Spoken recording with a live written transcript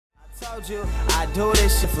told you I do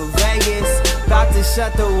this shit for Vegas. About to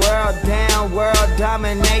shut the world down. World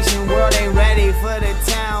domination. World ain't ready for the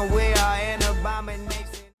town. We are an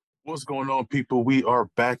abomination. What's going on, people? We are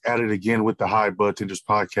back at it again with the High Bud Tenders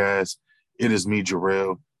podcast. It is me,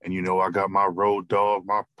 Jarrell, and you know I got my road dog,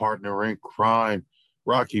 my partner in crime,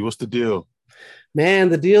 Rocky. What's the deal? Man,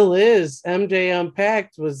 the deal is MJ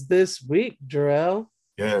Unpacked was this week, Jarrell.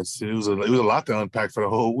 Yes, it was a lot to unpack for the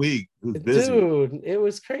whole week. It was busy. Dude, it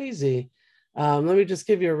was crazy. Let me just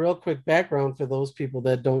give you a real quick background for those people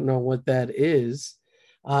that don't know what that is.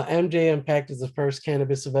 MJ Unpacked is the first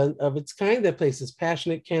cannabis event of its kind that places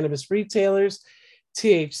passionate cannabis retailers,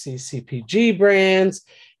 THC CPG brands,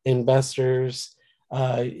 investors,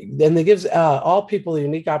 and it gives all people a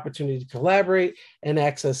unique opportunity to collaborate and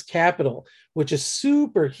access capital, which is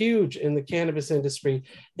super huge in the cannabis industry,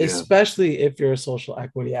 especially if you're a social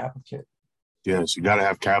equity applicant. Yes, you got to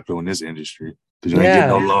have capital in this industry because you ain't getting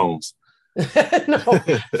no loans. No,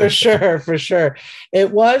 for sure.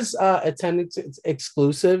 It was attendance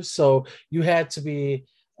exclusive, so you had to be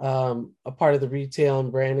a part of the retail and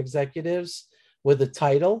brand executives with a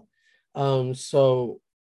title. So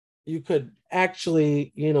you could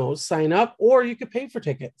actually, sign up, or you could pay for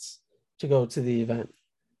tickets to go to the event.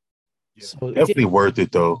 Yeah, so definitely worth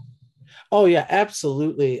it though. Oh yeah,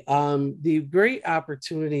 absolutely. The great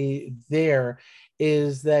opportunity there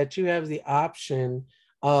is that you have the option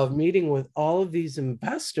of meeting with all of these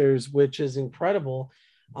investors, which is incredible.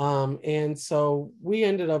 And so we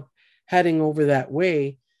ended up heading over that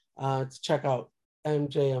way to check out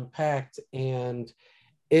MJ Unpacked, and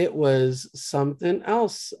it was something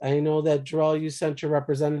else. I know that, Jarrell, you sent your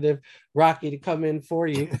representative, Rocky, to come in for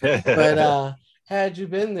you, but had you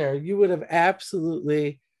been there, you would have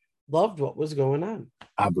absolutely loved what was going on.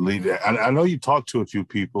 I believe that. I know you talked to a few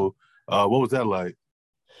people. What was that like?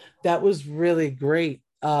 That was really great.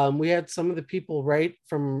 We had some of the people right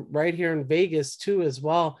here in Vegas too, as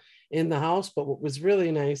well, in the house. But what was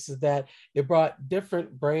really nice is that it brought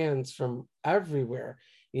different brands from everywhere.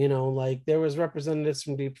 Like there was representatives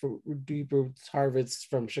from Deep Roots Harvest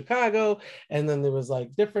from Chicago, and then there was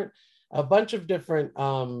like a bunch of different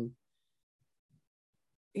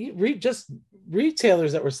just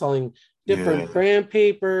retailers that were selling different brand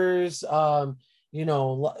papers, from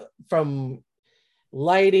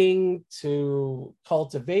lighting to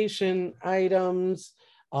cultivation items,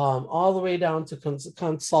 all the way down to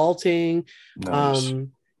consulting. Nice.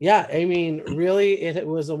 Yeah, I mean, really, it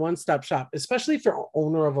was a one-stop shop, especially for an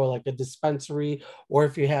owner of a dispensary, or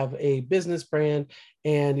if you have a business brand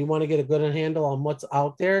and you want to get a good handle on what's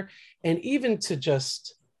out there, and even to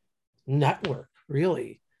just network,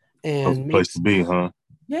 really. And place to be, huh?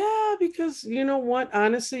 Yeah, because you know what?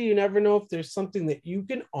 Honestly, you never know if there's something that you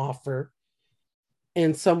can offer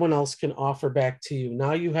and someone else can offer back to you.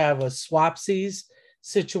 Now you have a swapsies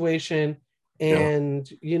situation,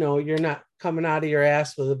 and you're not coming out of your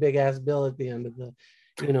ass with a big ass bill at the end of the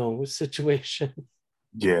situation.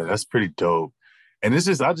 Yeah, that's pretty dope. And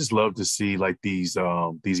I just love to see like these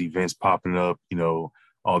events popping up,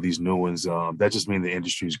 all these new ones. That just means the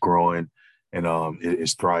industry is growing and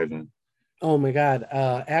it's thriving. Oh my God,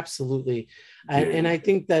 absolutely. And I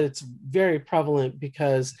think that it's very prevalent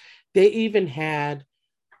because they even had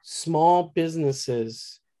small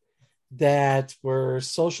businesses that were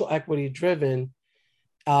social equity driven,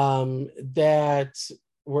 that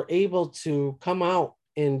were able to come out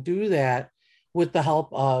and do that with the help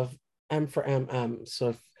of M4MM.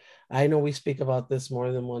 So I know we speak about this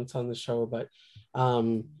more than once on the show, but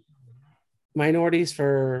Minorities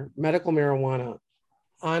for Medical Marijuana,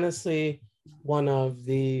 honestly, one of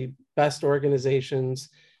the best organizations.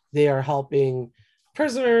 They are helping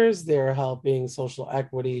prisoners, they're helping social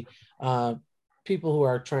equity, people who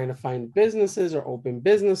are trying to find businesses or open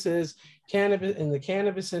businesses, cannabis in the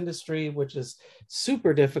cannabis industry, which is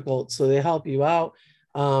super difficult. So they help you out.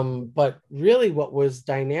 But really what was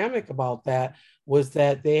dynamic about that was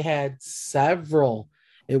that they had several,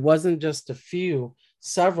 it wasn't just a few,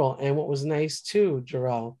 several. And what was nice too,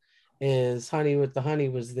 Jarrell, is Honey with the Honey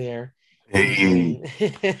was there. Hey.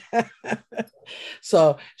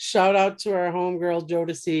 So shout out to our homegirl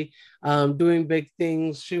Jodeci, doing big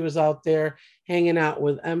things. She was out there hanging out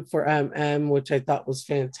with M4MM, which I thought was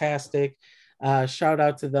fantastic. Shout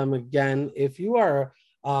out to them again. If you are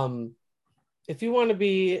if you want to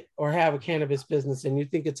be or have a cannabis business and you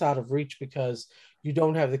think it's out of reach because you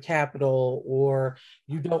don't have the capital or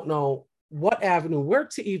you don't know what avenue, where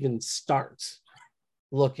to even start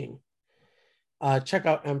looking, check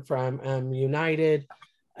out M4MM United.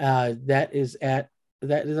 That is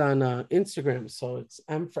on Instagram. So it's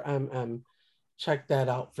M4MM. check that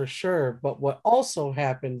out for sure. But what also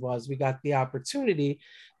happened was we got the opportunity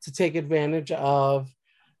to take advantage of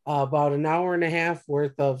about an hour and a half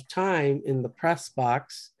worth of time in the press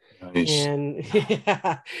box. Nice. And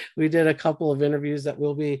yeah, we did a couple of interviews that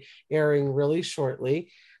will be airing really shortly.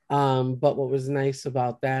 But what was nice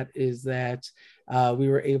about that is that we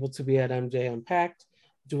were able to be at MJ Unpacked,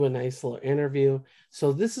 do a nice little interview.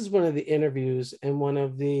 So this is one of the interviews and one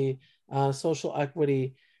of the social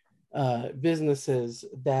equity businesses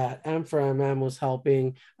that M4MM was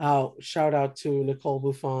helping out. Shout out to Nicole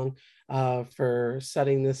Buffon for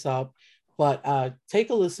setting this up. But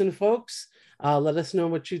take a listen, folks. Let us know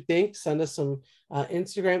what you think. Send us some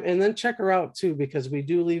Instagram, and then check her out too, because we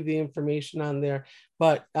do leave the information on there.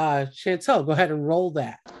 But Chantel, go ahead and roll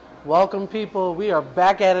that. Welcome, people. We are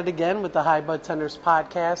back at it again with the High Bud Tenders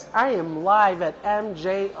podcast. I am live at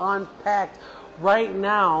MJ Unpacked right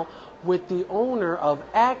now with the owner of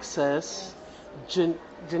Access,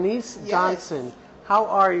 Janice Johnson. How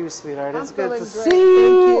are you, sweetheart? It's good to see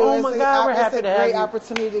you. Oh my God, we're happy to have you. It's a great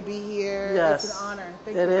opportunity to be here. Yes, it's an honor.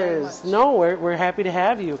 Thank you very much. No, we're happy to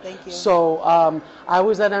have you. Thank you. So I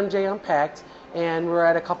was at MJ Unpacked, and we're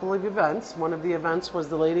at a couple of events. One of the events was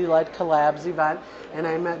the Lady Led Collabs event, and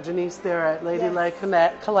I met Janice there at Lady Led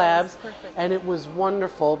Collabs, and it was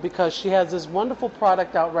wonderful because she has this wonderful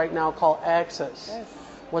product out right now called Access. Yes.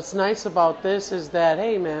 What's nice about this is that,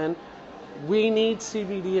 hey man, we need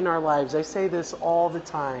CBD in our lives. I say this all the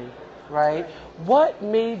time, right? What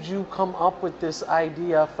made you come up with this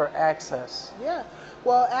idea for Access? Yeah,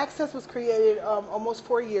 well, Access was created almost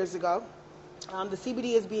 4 years ago. The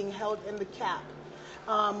CBD is being held in the cap.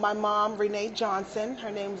 My mom, Renee Johnson,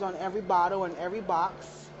 her name's on every bottle and every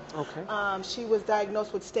box. Okay. She was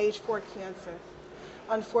diagnosed with stage 4 cancer.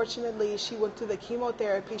 Unfortunately, she went through the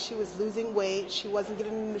chemotherapy. She was losing weight. She wasn't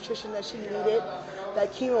getting the nutrition that she needed.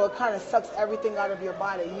 That chemo kind of sucks everything out of your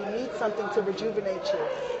body. You need something to rejuvenate you.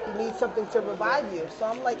 You need something to revive you. So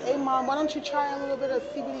I'm like, hey, Mom, why don't you try a little bit of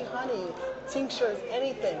CBD honey, tinctures,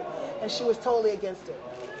 anything? And she was totally against it.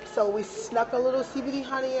 So we snuck a little CBD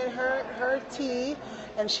honey in her tea,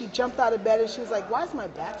 and she jumped out of bed and she was like, why does my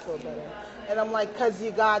back feel better? And I'm like, because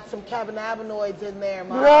you got some cannabinoids in there,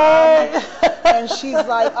 Mom. Right. And she's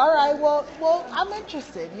like, all right, well, I'm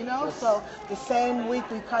interested, you know? So the same week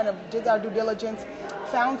we kind of did our due diligence,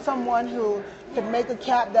 found someone who could make a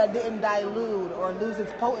cap that didn't dilute or lose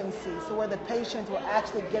its potency, so where the patients were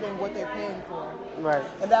actually getting what they're paying for. Right.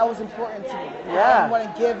 And that was important to me. Yeah. I didn't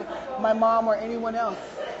want to give my mom or anyone else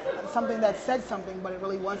something that said something, but it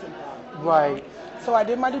really wasn't that. Right. Know? So I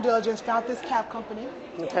did my due diligence, found this cap company.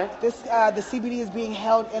 Okay. This the CBD is being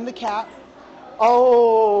held in the cap.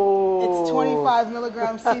 Oh. It's 25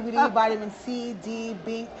 milligrams CBD, vitamin C, D,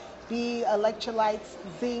 B, electrolytes,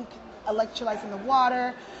 zinc, electrolytes in the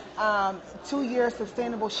water, 2 years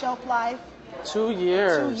sustainable shelf life. 2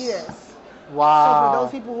 years. 2 years. Wow. So for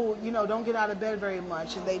those people who, don't get out of bed very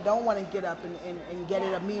much and they don't want to get up and get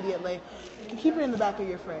it immediately, you can keep it in the back of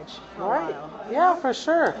your fridge for a while. Yeah, for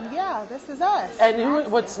sure. And yeah, this is us.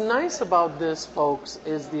 And what's nice about this, folks,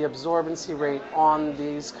 is the absorbency rate on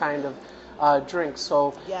these kind of drinks.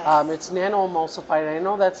 So yes. It's nano-emulsified. I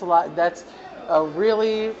know that's a lot. That's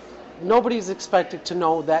really, nobody's expected to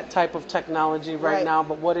know that type of technology right now.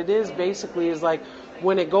 But what it is basically is like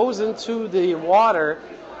when it goes into the water,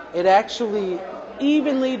 it actually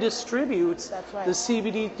evenly distributes the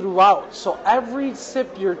CBD throughout. So every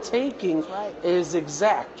sip you're taking is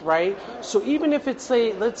exact, right? So even if it's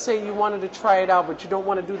let's say you wanted to try it out, but you don't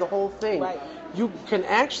want to do the whole thing, you can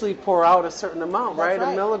actually pour out a certain amount, right?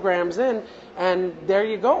 A milligrams in, and there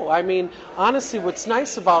you go. I mean, honestly, what's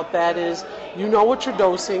nice about that is you know what you're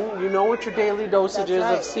dosing, you know what your daily dosage is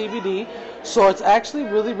of CBD, so it's actually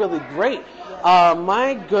really, really great.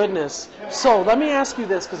 My goodness. So let me ask you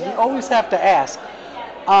this, because we always have to ask.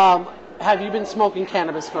 Have you been smoking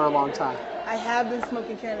cannabis for a long time? I have been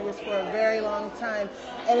smoking cannabis for a very long time.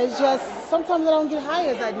 And it's just, sometimes I don't get high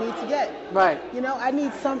as I need to get. Right. I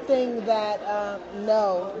need something that,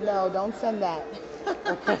 no, don't send that.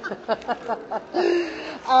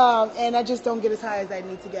 And I just don't get as high as I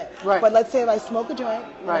need to get. Right. But let's say if I smoke a joint,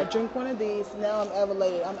 I drink one of these, now I'm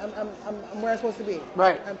elevated. I'm where I'm supposed to be.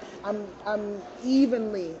 Right. I'm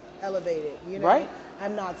evenly elevated. Right.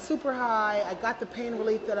 I'm not super high. I got the pain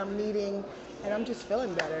relief that I'm needing, and I'm just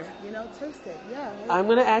feeling better. Taste it. Yeah. I'm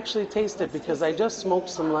gonna actually taste it because I just smoked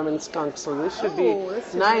some lemon skunk, so this should be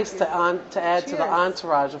nice to add to the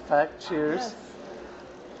entourage effect. Cheers. Yes.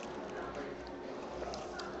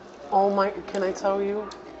 Oh my, can I tell you?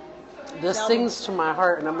 This sings to my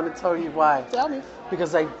heart, and I'm going to tell you why. Tell me.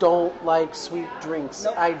 Because I don't like sweet drinks.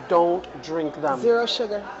 Nope. I don't drink them. Zero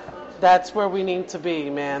sugar. That's where we need to be,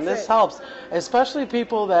 man. That's This it. helps, especially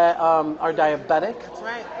people that are diabetic. That's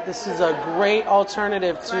right. This is a great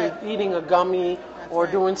alternative to right. eating a gummy or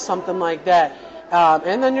right. doing something like that.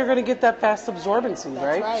 And then you're going to get that fast absorbency,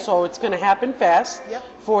 right? right. So it's going to happen fast Yep.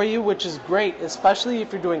 for you, which is great, especially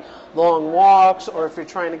if you're doing long walks or if you're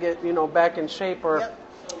trying to get, back in shape or Yep.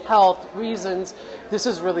 health reasons. This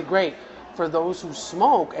is really great. For those who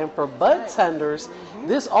smoke and for bud tenders,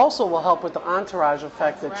 this also will help with the entourage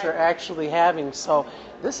effect that you're actually having. So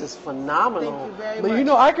this is phenomenal. Thank you very But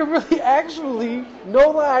much. I could really actually,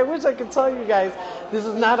 no lie, I wish I could tell you guys, this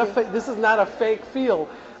is not this is not a fake feel.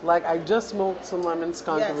 Like I just smoked some lemon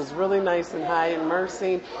skunk. Yes. It was really nice and high in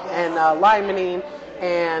myrcene and limonene.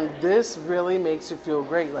 And this really makes you feel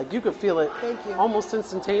great. Like you could feel it Thank you. almost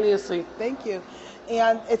instantaneously. Thank you.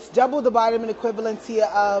 And it's double the vitamin equivalency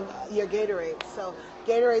of your Gatorade. So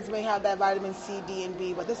Gatorades may have that vitamin C, D, and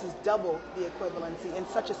B, but this is double the equivalency in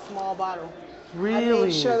such a small bottle. Really? I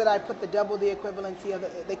made sure that I put the double the equivalency of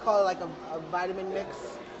it. They call it like a vitamin mix.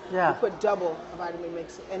 Yeah. We put double a vitamin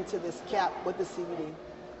mix into this cap with the CBD.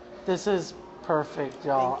 This is perfect,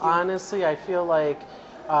 y'all. Thank you. Honestly, I feel like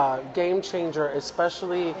game changer,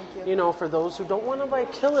 especially Thank you. For those who don't want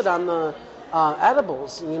to kill it on the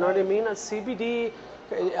edibles. You know what I mean? A CBD,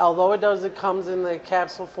 although it comes in the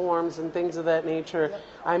capsule forms and things of that nature. Yep.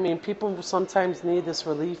 I mean, people sometimes need this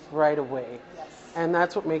relief right away, Yes. and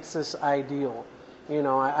that's what makes this ideal.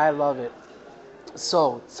 I love it.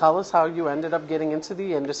 So, tell us how you ended up getting into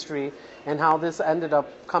the industry and how this ended up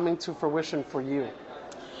coming to fruition for you.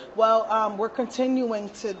 Well, we're continuing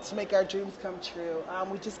to make our dreams come true.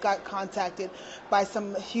 We just got contacted by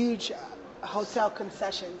some huge hotel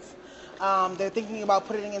concessions. They're thinking about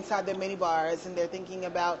putting it inside their mini bars, and they're thinking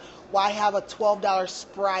about why have a $12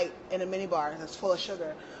 Sprite in a mini bar that's full of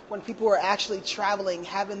sugar when people are actually traveling,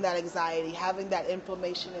 having that anxiety, having that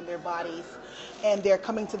inflammation in their bodies, and they're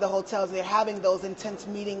coming to the hotels, they're having those intense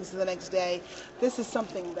meetings the next day. This is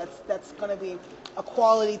something that's going to be a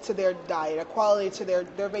quality to their diet, a quality to their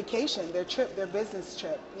vacation, their trip, their business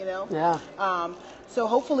trip, Yeah. So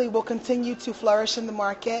hopefully we'll continue to flourish in the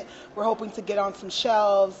market. We're hoping to get on some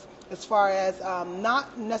shelves as far as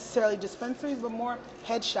not necessarily dispensaries, but more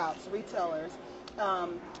head shops, retailers,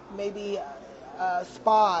 maybe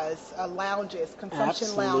spas, lounges, consumption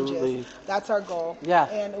Absolutely. lounges. That's our goal. Yeah.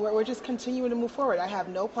 And we're just continuing to move forward. I have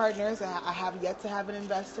no partners. I have yet to have an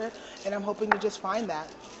investor, and I'm hoping to just find that.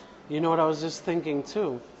 You know what I was just thinking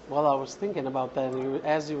too? While I was thinking about that, and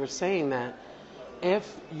as you were saying that,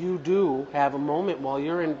 if you do have a moment while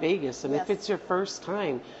you're in Vegas, and if Yes. it's your first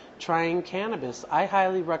time trying cannabis, I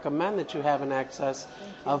highly recommend that you have an access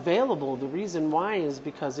available. The reason why is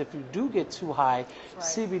because if you do get too high, right.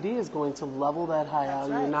 CBD is going to level that high That's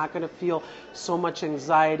out. right. You're not going to feel so much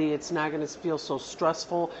anxiety. It's not going to feel so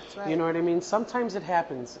stressful. right. You know what I mean? Sometimes it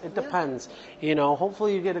happens. It depends.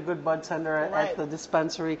 Hopefully you get a good bud tender at Right. the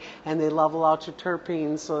dispensary and they level out your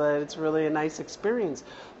terpenes so that it's really a nice experience.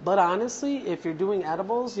 But honestly, if you're doing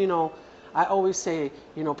edibles, I always say,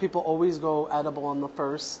 people always go edible on the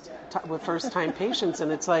with first time patients, and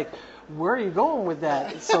it's like, where are you going with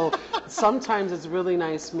that? So sometimes it's really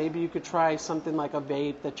nice. Maybe you could try something like a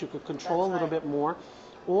vape that you could control That's a little right. bit more,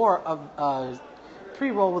 or a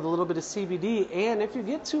pre-roll with a little bit of CBD. And if you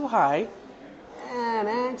get too high, and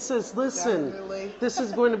Axis, listen, Definitely. this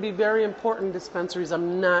is going to be very important in dispensaries.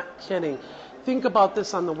 I'm not kidding. Think about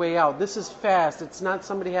this on the way out. This is fast. It's not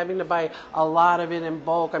somebody having to buy a lot of it in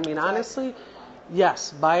bulk. I mean, honestly,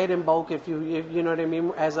 yes, buy it in bulk if you know what I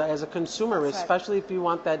mean, as a consumer, That's right. especially if you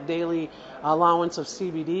want that daily allowance of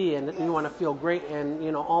CBD and you want to feel great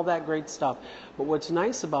and all that great stuff. But what's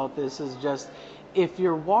nice about this is just if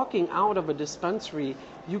you're walking out of a dispensary,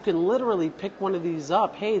 you can literally pick one of these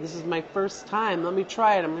up. Hey, this is my first time. Let me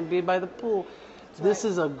try it. I'm going to be by the pool. This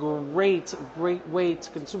is a great way to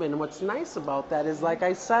consume it. And what's nice about that is, like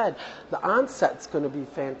I said, the onset's going to be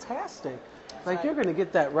fantastic. Like you're going to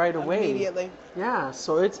get that right away. Immediately. Yeah,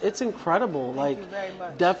 so it's incredible. Thank you very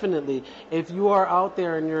much. Definitely. If you are out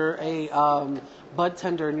there and you're a bud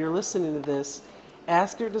tender and you're listening to this,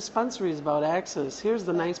 ask your dispensaries about Axis. Here's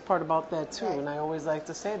the nice part about that too, Right. and I always like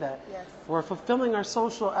to say that. Yes. We're fulfilling our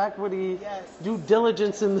social equity Yes. due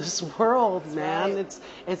diligence in this world, man. right.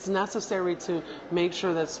 It's necessary to make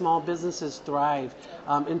sure that small businesses thrive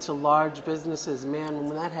into large businesses. Man,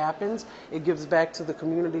 when that happens, it gives back to the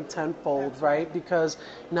community tenfold, right? Because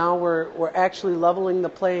now we're actually leveling the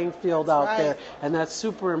playing field out right. there, and that's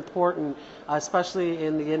super important, especially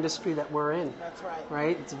in the industry that we're in. That's right.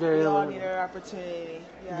 Right? It's very We all need our opportunity.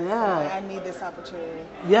 Yes. Yeah. I need this opportunity.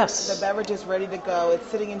 Yes. The beverage is ready to go. It's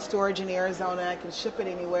sitting in storage in Arizona. I can ship it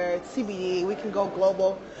anywhere. It's CBD. We can go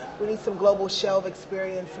global. We need some global shelf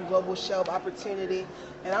experience, some global shelf opportunity,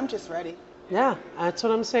 and I'm just ready. Yeah, that's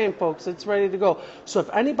what I'm saying, folks. It's ready to go. So if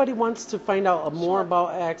anybody wants to find out more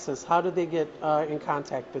about Access, how do they get in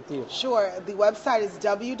contact with you? Sure. The website is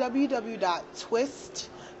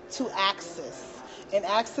www.twist2axis. And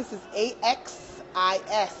Axis is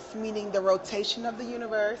AXIS, meaning the rotation of the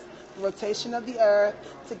universe, the rotation of the earth,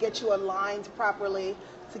 to get you aligned properly,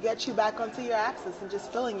 to get you back onto your axis and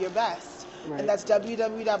just feeling your best. Right. And that's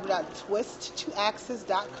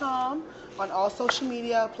www.twist2axis.com on all social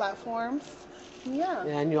media platforms. Yeah.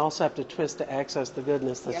 And you also have to twist to access the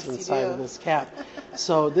goodness that's inside of this cap.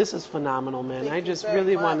 So this is phenomenal, man. I just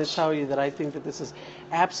really want to tell you that I think that this is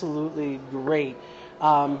absolutely great.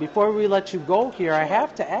 Before we let you go here, I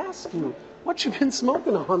have to ask you, what you been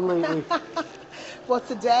smoking on lately? Well,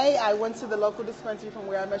 today I went to the local dispensary from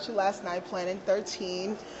where I met you last night, Planet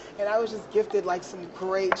 13, and I was just gifted like some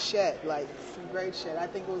great shit. I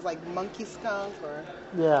think it was like monkey skunk or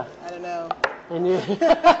I don't know. And you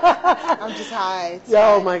I'm just high.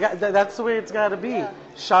 Oh my God, that's the way it's got to be. Yeah.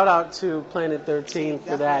 Shout out to Planet 13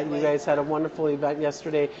 for that. You guys had a wonderful event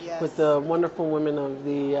yesterday with the wonderful women of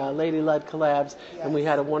the Lady-Led Collabs, and we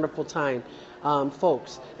had a wonderful time.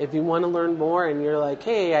 Folks, if you want to learn more and you're like,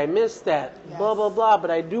 hey, I missed that, blah, blah, blah,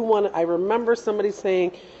 but I remember somebody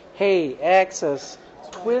saying, hey, Access,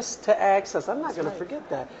 twist to access. I'm not going to forget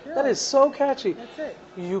that. Yeah. That is so catchy. That's it.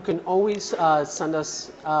 You can always send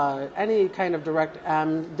us any kind of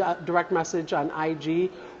direct message on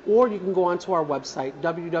IG, or you can go onto our website,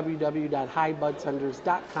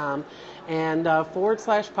 www.highbudtenders.com, and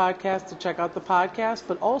 /podcast to check out the podcast,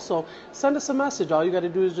 but also send us a message. All you got to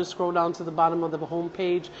do is just scroll down to the bottom of the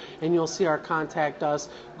homepage, and you'll see our contact us.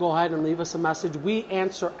 Go ahead and leave us a message. We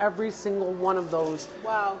answer every single one of those.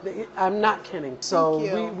 Wow. I'm not kidding.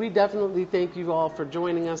 So we definitely thank you all for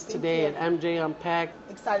joining us today at MJ Unpacked.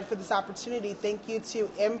 Excited for this opportunity. Thank you to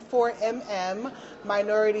M4MM,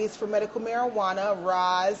 Minorities for Medical Marijuana,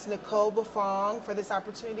 Roz, Nicole Buffon, for this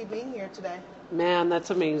opportunity being here today. Man, that's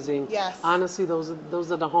amazing. Yes. Honestly, those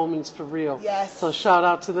are the homies for real. Yes. So shout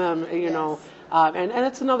out to them. You know, and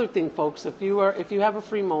it's another thing, folks. If you have a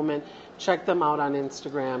free moment, check them out on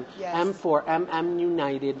Instagram. Yes. M4MM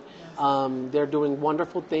United. They're doing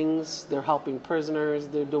wonderful things. They're helping prisoners.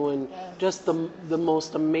 They're doing just the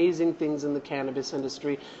most amazing things in the cannabis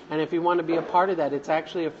industry. And if you want to be a part of that, it's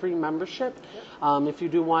actually a free membership. If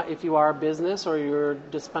you are a business or you're a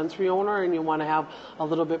dispensary owner and you want to have a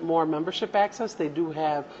little bit more membership access, they do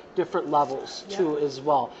have different levels too as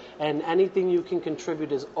well. And anything you can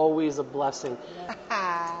contribute is always a blessing.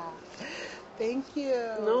 Thank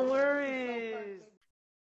you. No worries.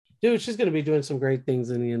 Dude, she's going to be doing some great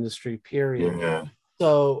things in the industry, period. Yeah.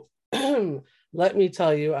 So let me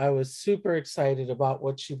tell you, I was super excited about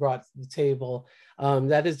what she brought to the table.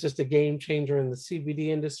 That is just a game changer in the CBD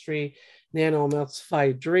industry.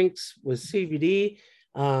 Nano-emulsified drinks with CBD.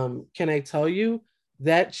 Can I tell you,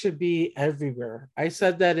 that should be everywhere. I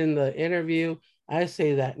said that in the interview. I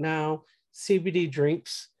say that now. CBD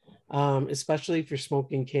drinks, especially if you're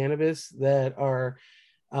smoking cannabis that are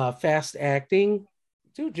fast acting,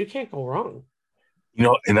 dude, you can't go wrong. You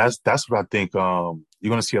know, and that's what I think. You're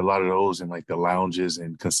gonna see a lot of those in like the lounges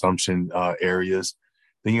and consumption areas.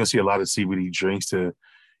 Then you're gonna see a lot of CBD drinks to,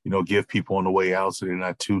 give people on the way out so they're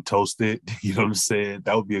not too toasted. You know what I'm saying?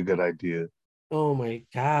 That would be a good idea. Oh my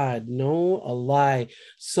God, no a lie.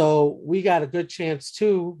 So we got a good chance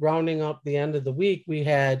too, rounding up the end of the week. We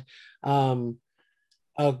had a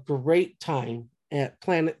great time at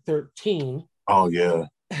Planet 13. Oh yeah.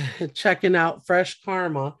 Checking out Fresh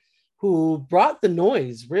Karma, who brought the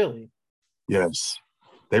noise, really. Yes,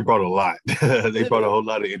 they brought a lot. They brought a whole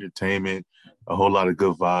lot of entertainment, a whole lot of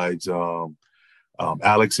good vibes.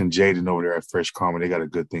 Alex and Jaden over there at Fresh Karma, they got a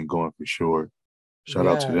good thing going for sure. Shout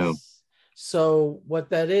out to them. So what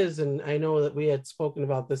that is, and I know that we had spoken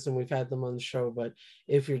about this and we've had them on the show, but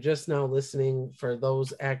if you're just now listening, for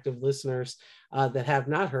those active listeners that have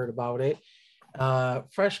not heard about it,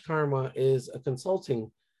 Fresh Karma is a consulting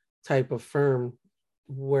type of firm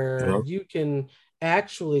where you can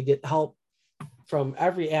actually get help from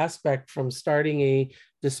every aspect, from starting a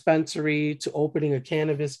dispensary to opening a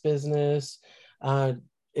cannabis business,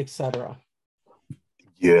 etc.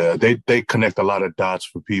 Yeah, they connect a lot of dots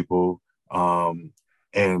for people. And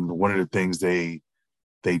one of the things they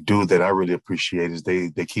do that I really appreciate is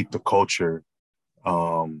they keep the culture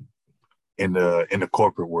in the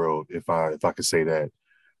corporate world, if I could say that.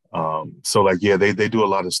 So like, they do a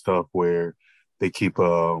lot of stuff where they keep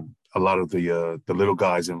a lot of the little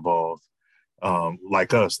guys involved.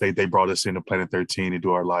 like us. They brought us into Planet 13 to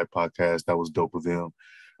do our live podcast. That was dope of them.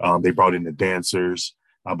 They brought in the dancers.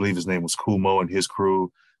 I believe his name was Kumo and his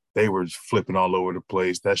crew. They were flipping all over the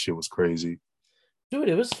place. That shit was crazy. Dude,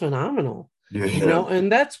 it was phenomenal. Yeah.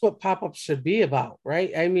 And that's what pop-ups should be about,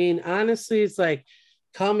 right? I mean, honestly, it's like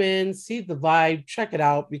come in, see the vibe, check it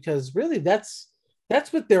out, because really that's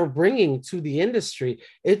what they're bringing to the industry.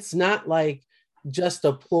 It's not like just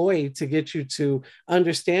a ploy to get you to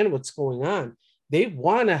understand what's going on. They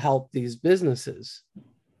want to help these businesses.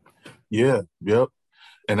 Yeah. Yep.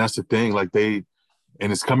 And that's the thing. Like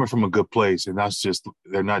and it's coming from a good place. And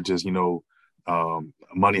they're not just,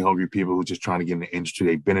 money hungry people who are just trying to get in the industry.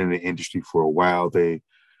 They've been in the industry for a while. The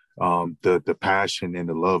passion and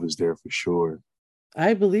the love is there for sure.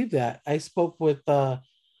 I believe that. I spoke with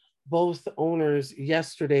both owners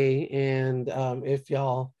yesterday, and if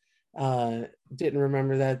y'all didn't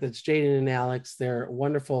remember that's Jaden and Alex. They're a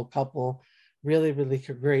wonderful couple, really, really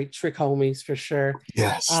great trick homies for sure.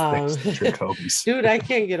 Yes, trick homies. Dude, I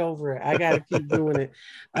can't get over it. I got to keep doing it.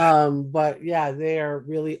 But yeah, they are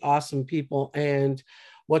really awesome people. And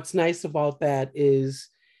what's nice about that is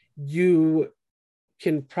you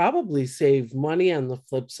can probably save money on the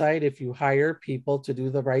flip side if you hire people to do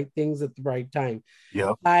the right things at the right time.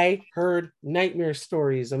 Yeah. I heard nightmare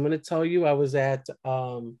stories. I'm going to tell you, I was at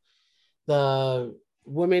the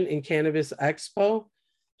Women in Cannabis Expo.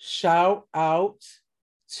 Shout out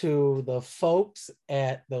to the folks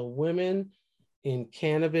at the Women in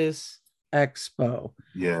Cannabis Expo.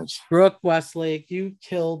 Yes. Brooke Westlake, you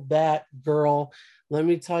killed that, girl. Let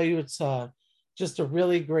me tell you, it's just a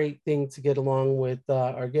really great thing to get along with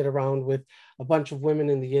or get around with a bunch of women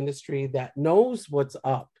in the industry that knows what's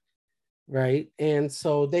up, right? And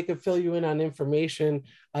so they could fill you in on information.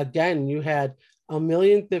 Again, you had a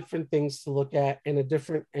million different things to look at and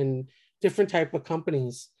different type of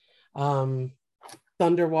companies.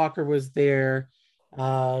 Thunderwalker was there.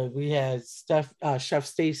 We had Chef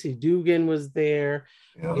Stacy Dugan was there.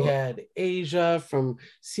 Yeah. We had Asia from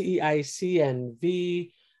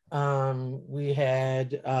CEICNV. We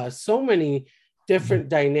had so many different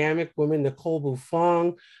dynamic women. Nicole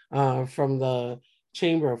Buffon from the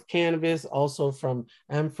Chamber of Cannabis, also from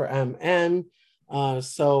M4MM.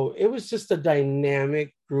 So it was just a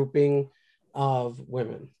dynamic grouping of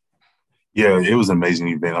women. Yeah, it was an amazing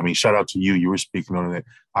event. I mean, shout out to you. You were speaking on it.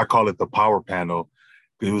 I call it the power panel.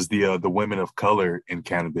 It was the women of color in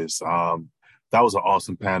cannabis. That was an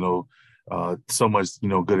awesome panel. So much,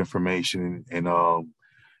 good information. And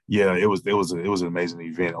yeah, it was an amazing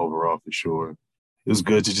event overall for sure. It was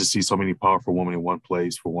good to just see so many powerful women in one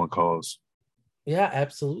place for one cause. Yeah,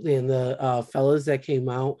 absolutely. And the fellas that came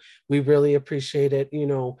out, we really appreciate it.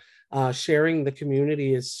 Sharing the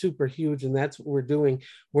community is super huge, and that's what we're doing.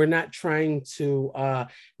 We're not trying to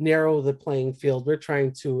narrow the playing field. We're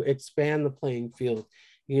trying to expand the playing field,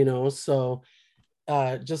 so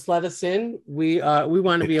just let us in. We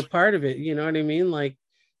want to be a part of it. You know what I mean? Like,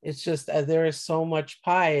 it's just there is so much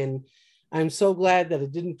pie, and I'm so glad that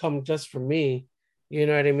it didn't come just from me. You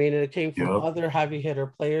know what I mean? And it came from other heavy hitter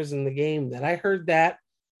players in the game that I heard that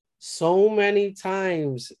so many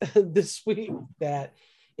times this week that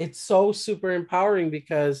it's so super empowering,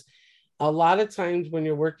 because a lot of times when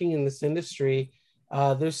you're working in this industry,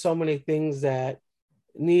 there's so many things that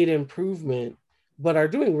need improvement, but are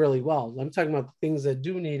doing really well. I'm talking about things that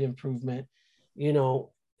do need improvement. The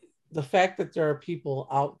fact that there are people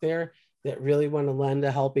out there that really want to lend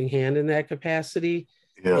a helping hand in that capacity.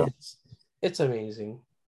 Yeah. It's amazing.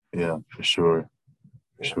 Yeah, for sure.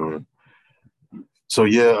 For sure. So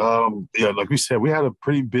yeah, like we said, we had a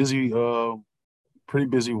pretty busy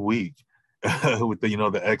week with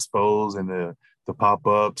the expos and the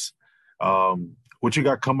pop-ups. What you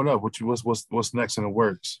got coming up? What's next in the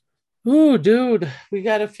works? Ooh, dude, we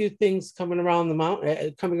got a few things coming around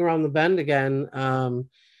the bend again.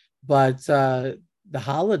 But the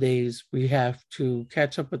holidays, we have to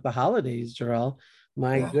catch up with the holidays, Jarrell.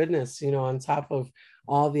 My goodness, on top of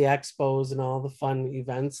all the expos and all the fun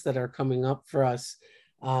events that are coming up for us,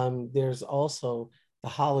 there's also the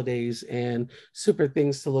holidays and super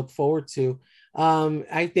things to look forward to.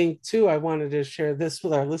 I think too, I wanted to share this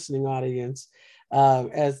with our listening audience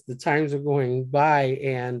as the times are going by,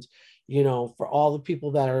 and for all the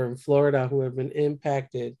people that are in Florida who have been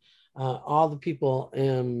impacted, all the people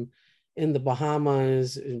in the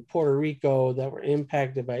Bahamas, in Puerto Rico that were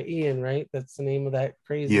impacted by Ian, right? That's the name of that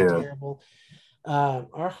crazy, terrible.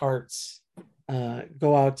 Our hearts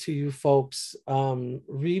go out to you folks.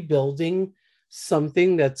 Rebuilding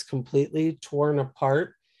something that's completely torn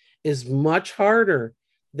apart is much harder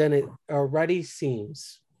than it already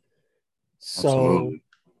seems. So,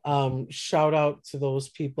 Shout out to those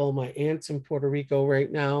people. My aunt's in Puerto Rico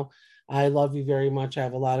right now. I love you very much. I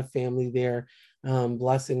have a lot of family there.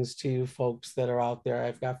 Blessings to you folks that are out there.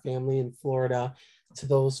 I've got family in Florida. To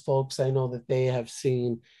those folks, I know that they have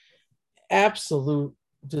seen absolute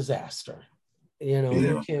disaster. You know,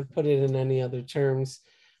 you can't put it in any other terms.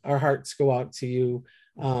 Our hearts go out to you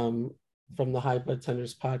from the High Bud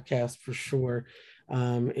Tenders podcast for sure.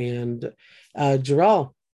 And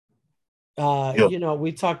Jarrell, you know,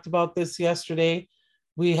 we talked about this yesterday.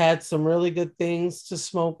 We had some really good things to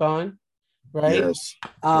smoke on, right? Yes.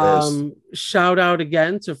 Shout out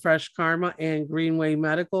again to Fresh Karma and Greenway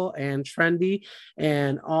Medical and Trendy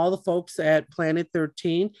and all the folks at Planet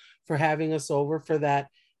 13 for having us over for that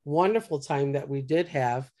wonderful time that we did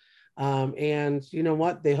have. And you know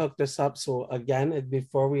what? They hooked us up. So again,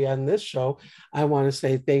 before we end this show, I want to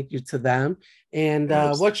say thank you to them. And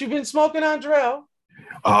what you been smoking on, Jarrell?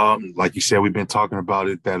 Like you said, we've been talking about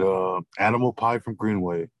it, that animal pie from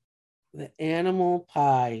Greenway. The animal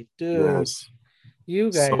pie, dude. Yes.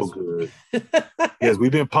 You guys. So good. Yes,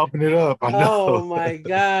 we've been pumping it up. I know. Oh my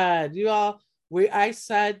God. You all, I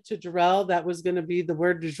said to Jarrell that was going to be the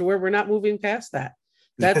word du jour. We're not moving past that.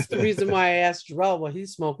 That's the reason why I asked Jarrell what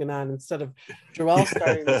he's smoking on instead of Jarrell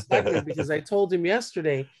starting the segment, because I told him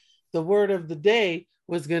yesterday the word of the day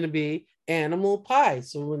was going to be animal pie.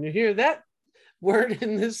 So when you hear that word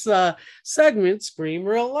in this segment, scream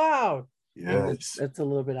real loud. Yes. That's a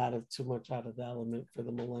little bit too much out of the element for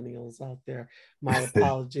the millennials out there. My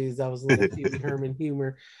apologies. That was a little Pee Wee Herman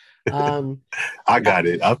humor. I got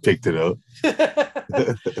it. I picked it up.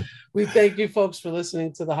 We thank you folks for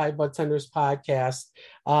listening to the High Bud Tenders podcast.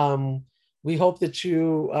 We hope that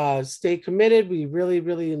you stay committed. We really,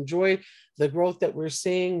 really enjoy the growth that we're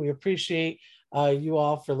seeing. We appreciate you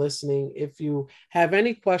all for listening. If you have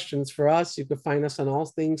any questions for us, you can find us on all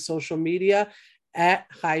things social media at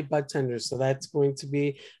High Bud Tenders. So that's going to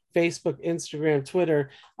be Facebook, Instagram, Twitter,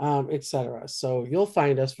 etc. So you'll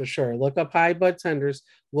find us for sure. Look up High Bud Tenders.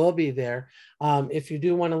 We'll be there. If you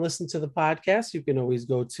do want to listen to the podcast, you can always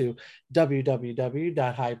go to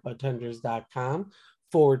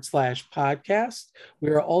www.highbudtenders.com/podcast. We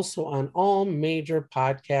are also on all major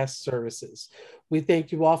podcast services. We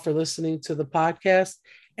thank you all for listening to the podcast.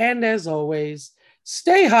 And as always,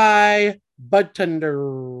 stay high, Bud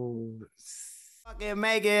Tenders. Fucking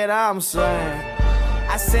make it, I'm saying.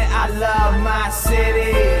 I said I love my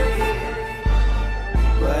city,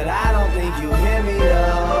 but I don't think you hear me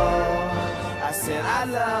though. I said I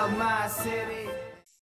love